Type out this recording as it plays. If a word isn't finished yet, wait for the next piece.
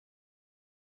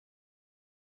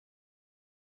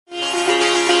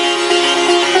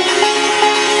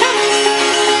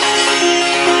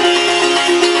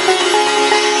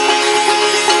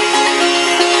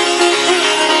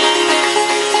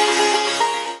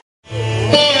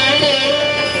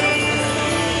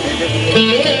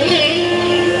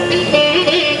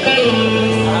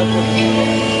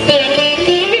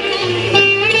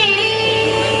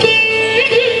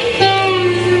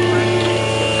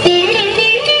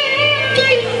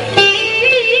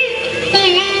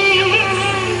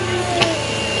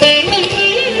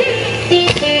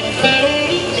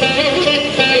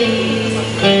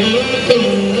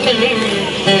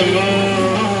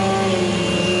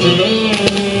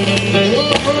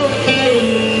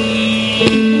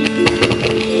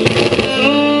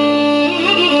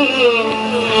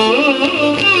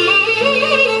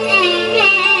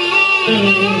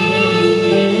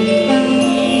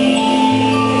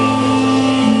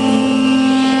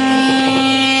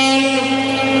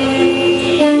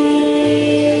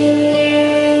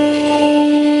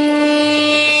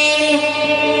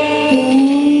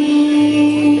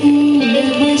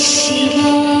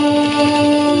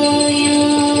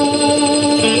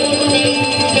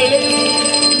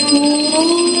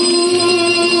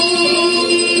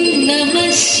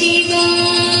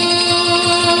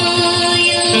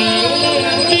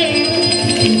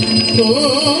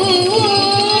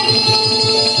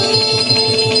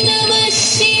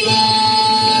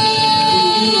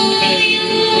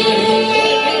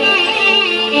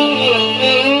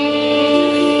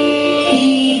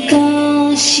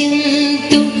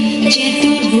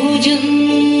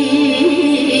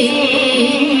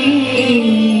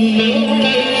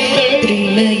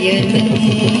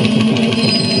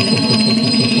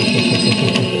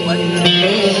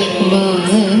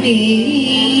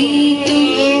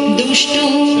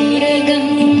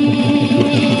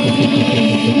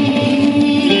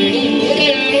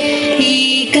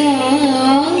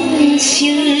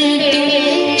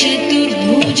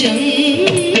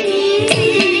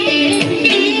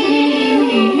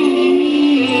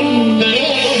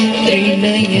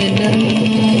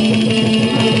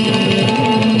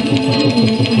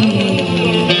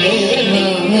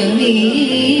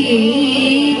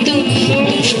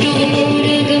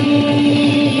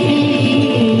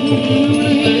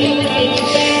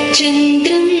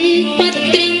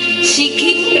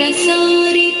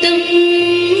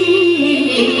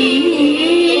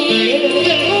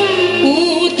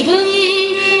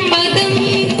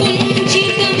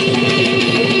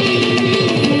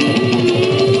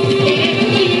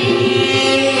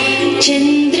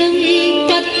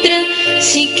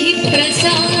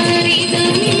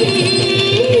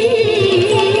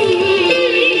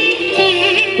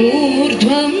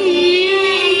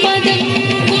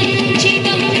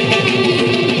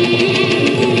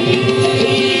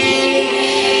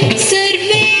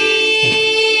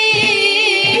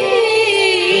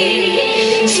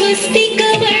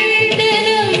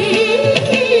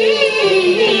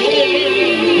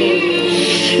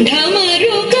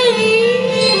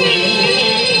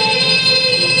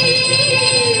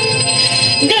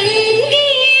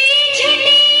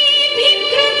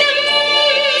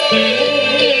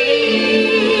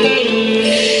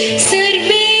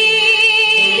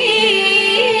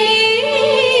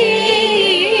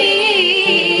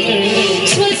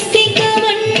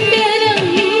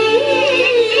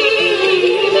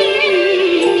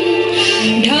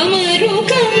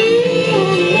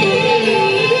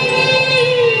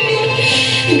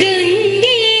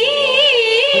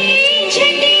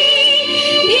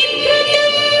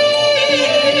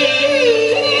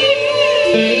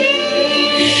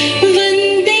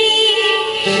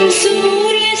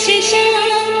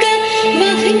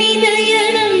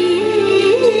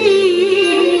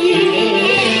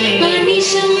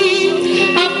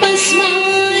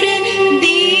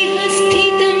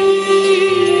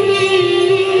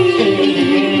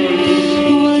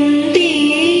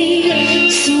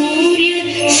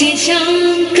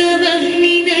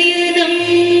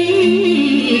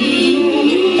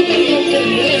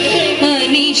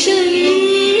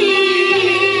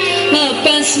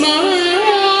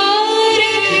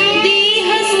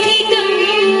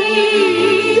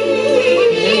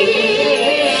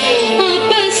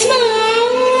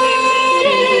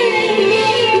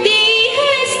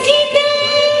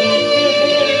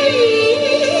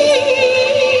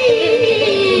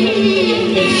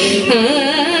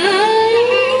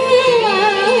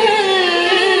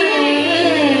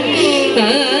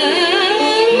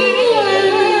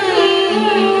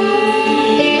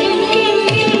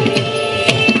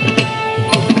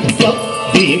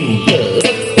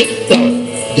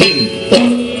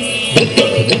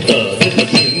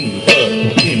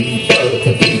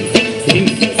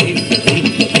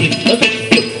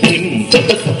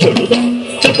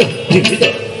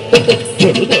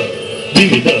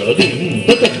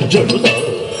జడుద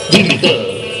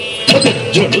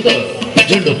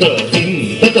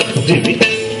ధిమి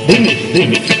ధిమి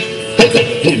ధిమి తక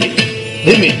ధిమి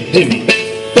ధిమి ధిమి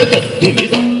తక ధిమి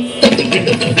తక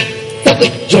గిండత తక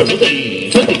జడుదై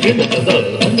తక గిండత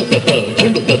దండత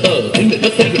జండుత ధిమి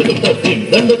తక గిండత ధిమి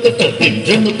దండత ధిమి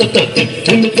జండుత ధిమి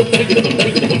ధిమి తక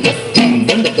గిండత ధిమి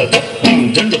దండత ధిమి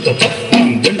జండుత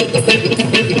ధిమి జండుత ధిమి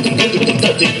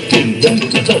ధిమి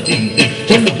జండుత ధిమి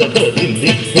జండుత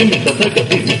ధిమి ధిమి తక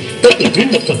ధిమి తక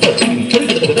గిండత ధిమి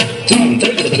జండుత ధిమి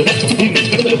జండుత ధిమి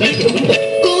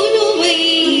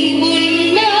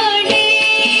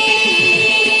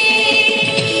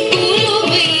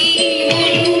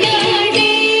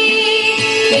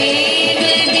Hey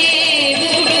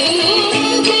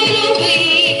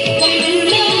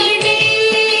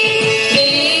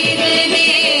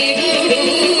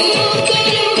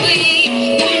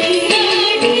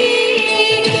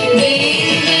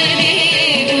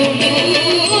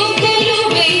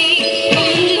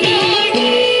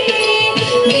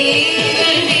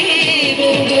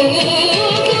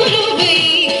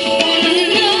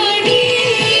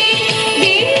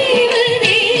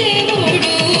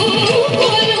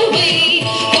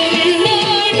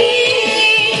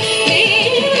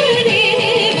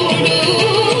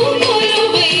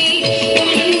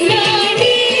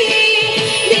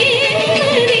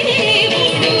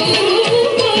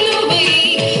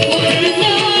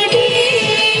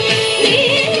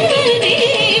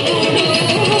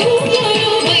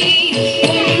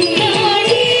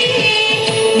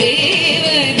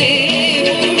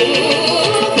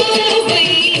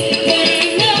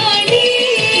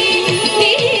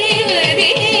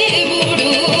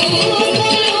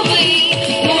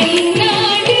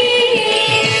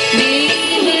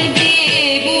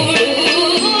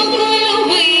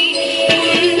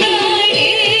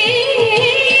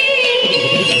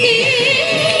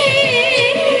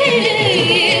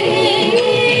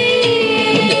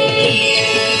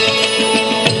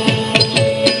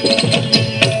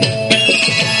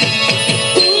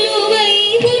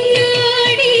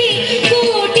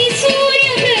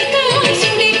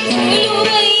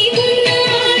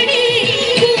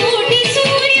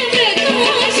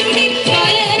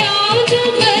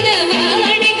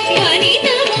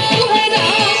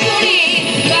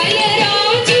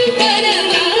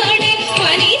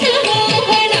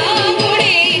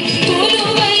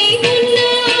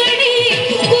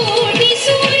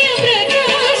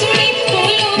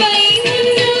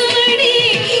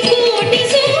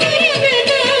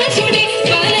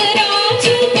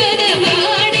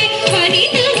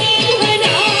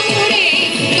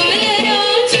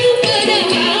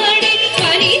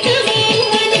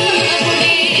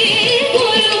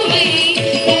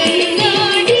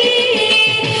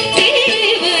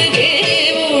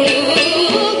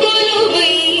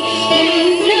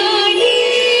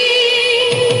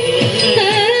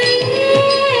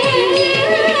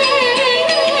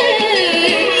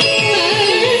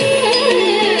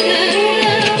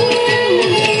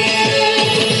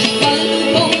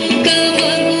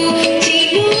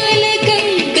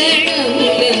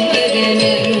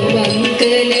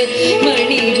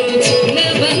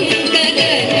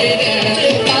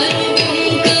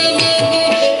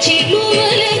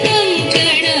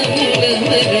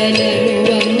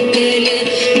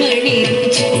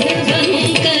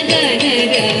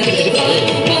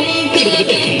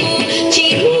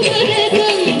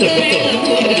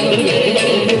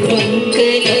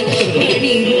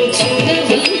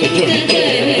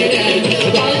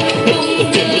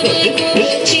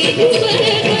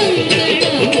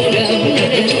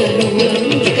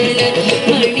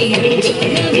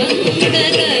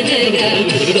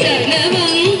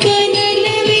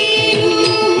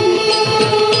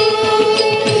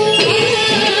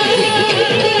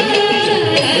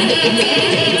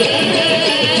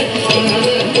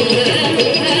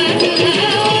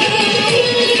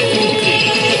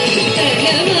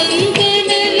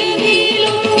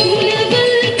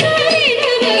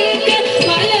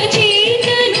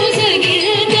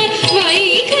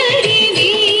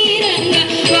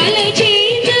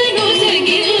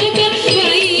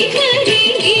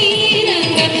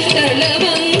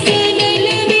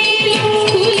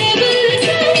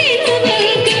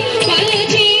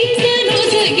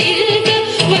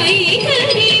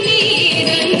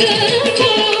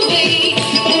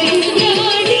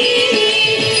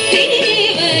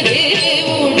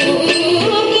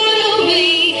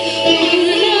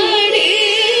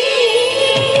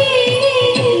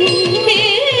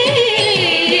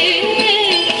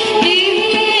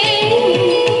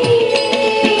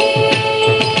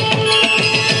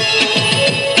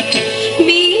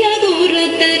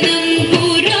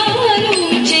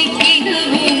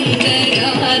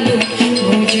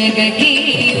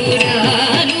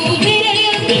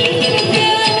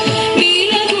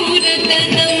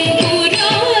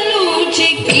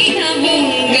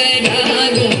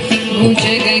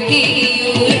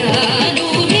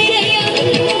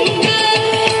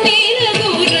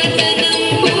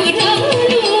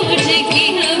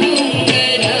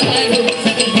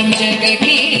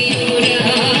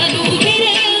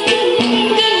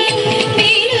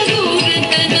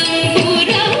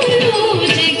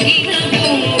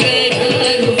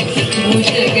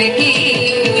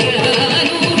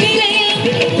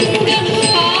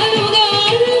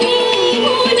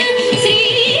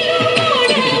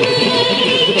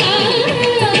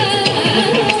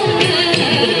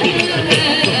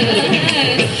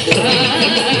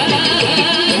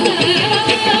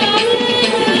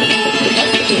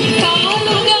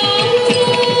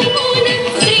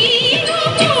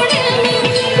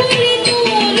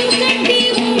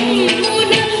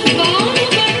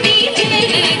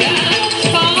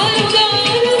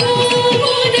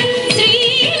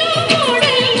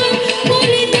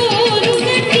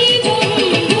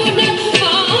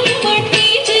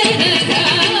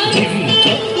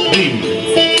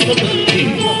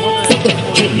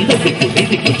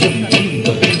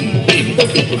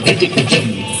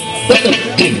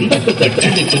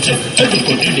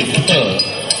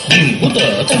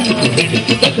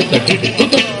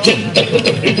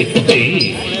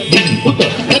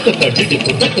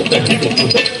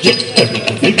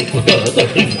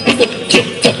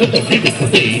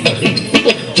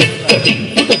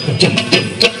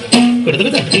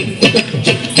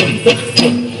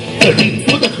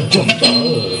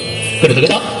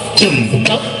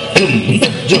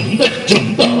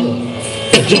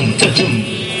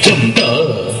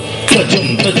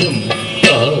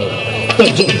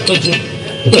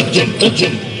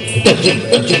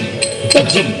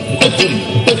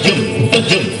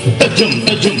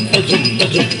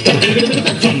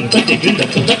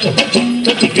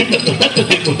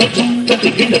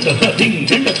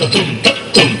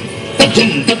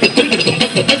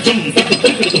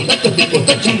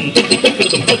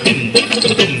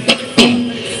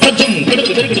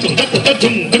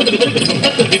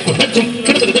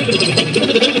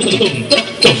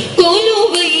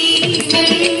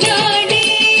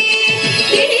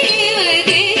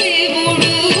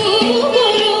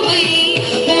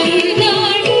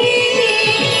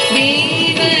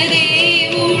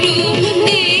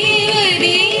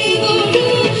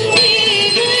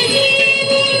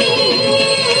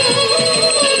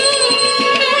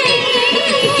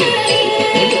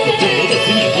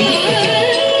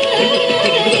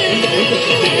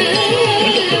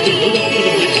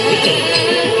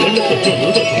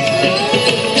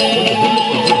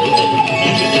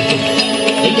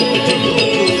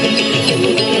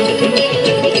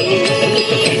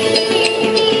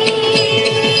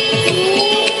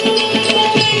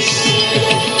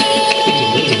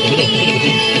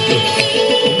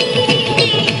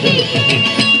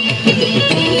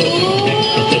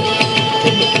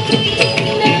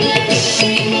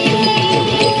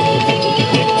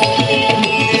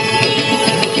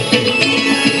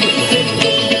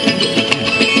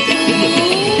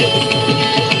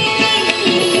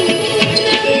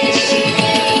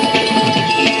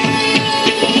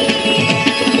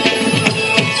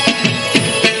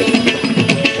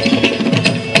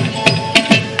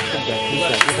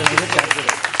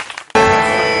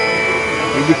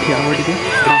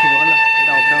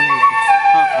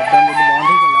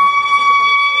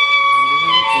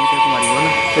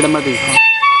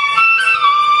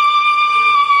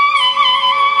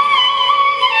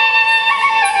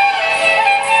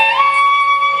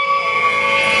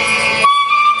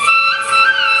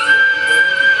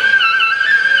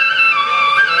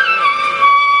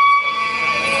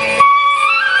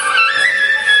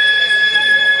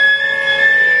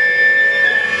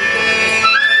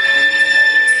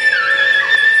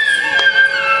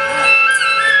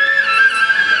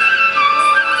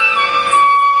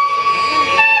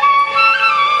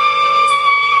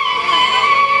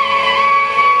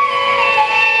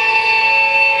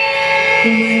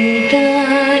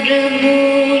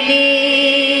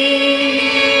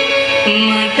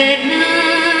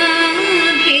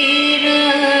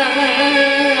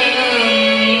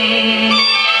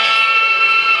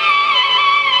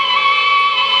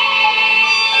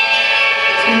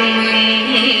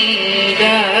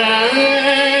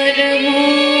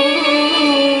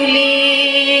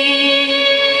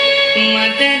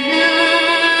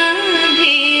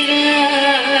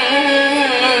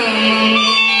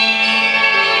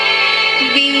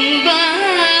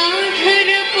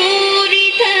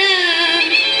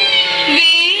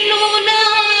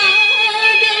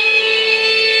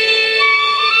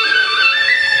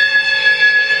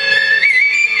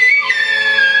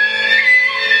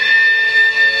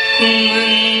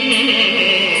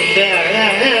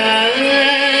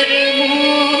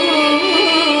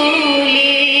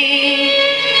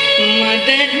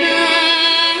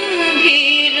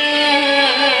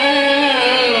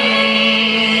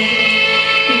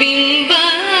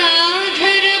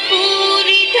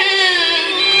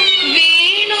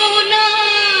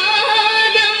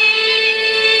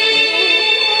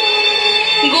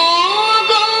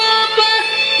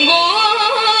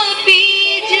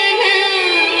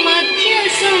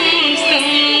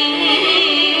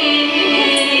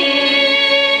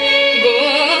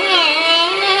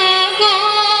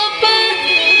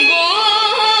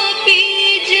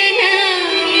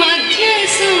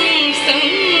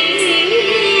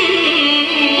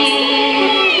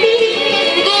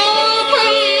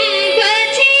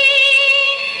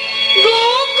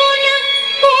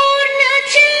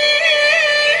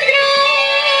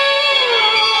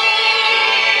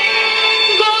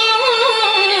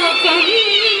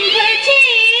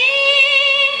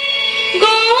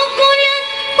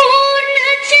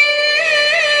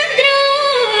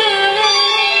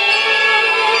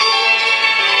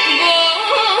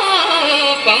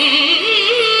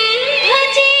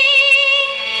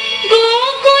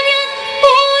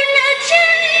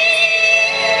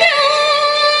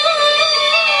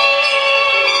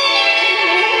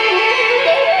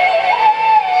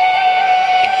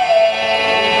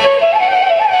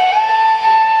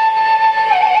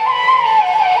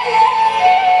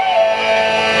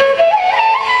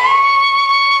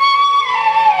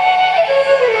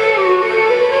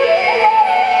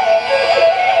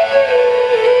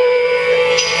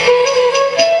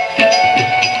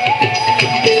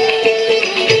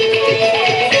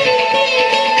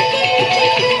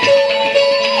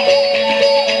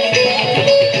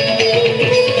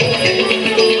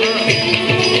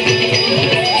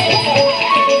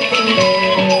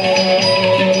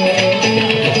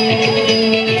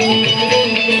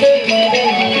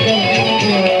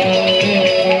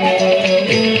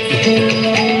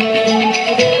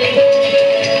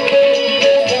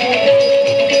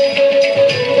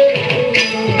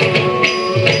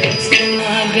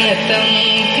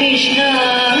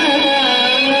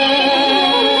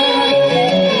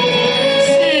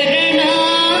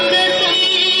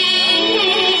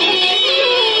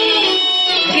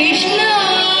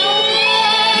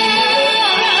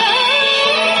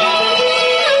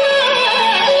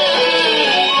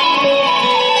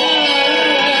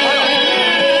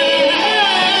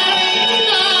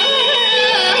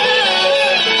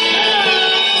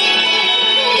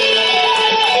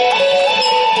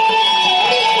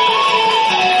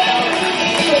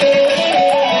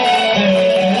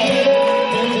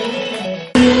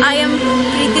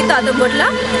Tatambhotla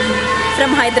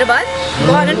from Hyderabad,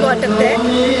 born and brought up there.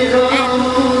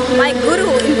 And my guru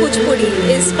in Kuchipudi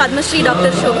is Padma Shri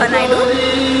Dr. Shobha Naidu.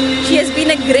 She has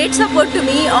been a great support to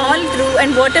me all through,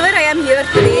 and whatever I am here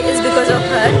today is because of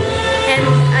her. And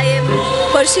I am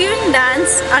pursuing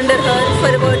dance under her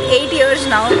for about 8 years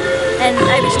now, and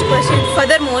I wish to pursue it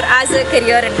furthermore as a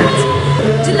career in dance.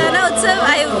 Julana Utsav,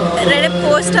 I read a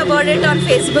post about it on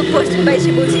Facebook posted by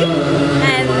Shibuji,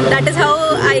 and that is how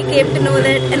I came to know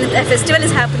that a festival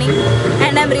is happening.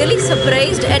 And I'm really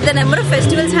surprised at the number of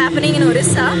festivals happening in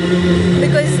Orissa,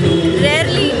 because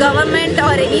rarely government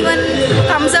or anyone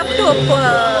comes up to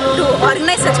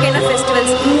organize such kind of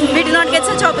festivals. We do not get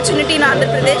such opportunity in Andhra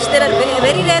Pradesh. There are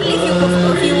very rarely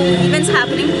few events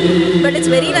happening, but it's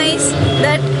very nice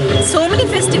that so many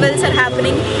festivals are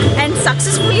happening, and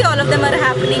successfully all of them are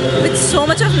happening with so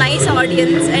much of nice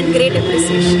audience and great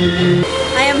appreciation.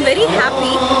 I am very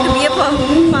happy to be a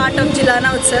part of Julana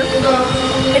Utsav.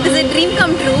 It is a dream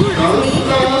come true for me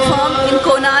to perform in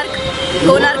Konark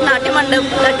Natya Mandap,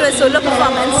 that was a solo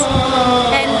performance,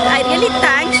 and I really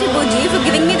thank Shibuji for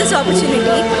giving me this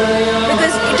opportunity,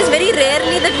 because it is very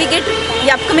rarely that we get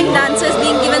the upcoming dancers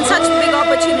being given such big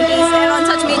opportunities and on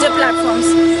such major platforms.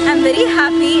 I'm very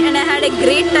happy, and I had a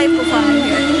great time performing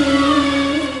here.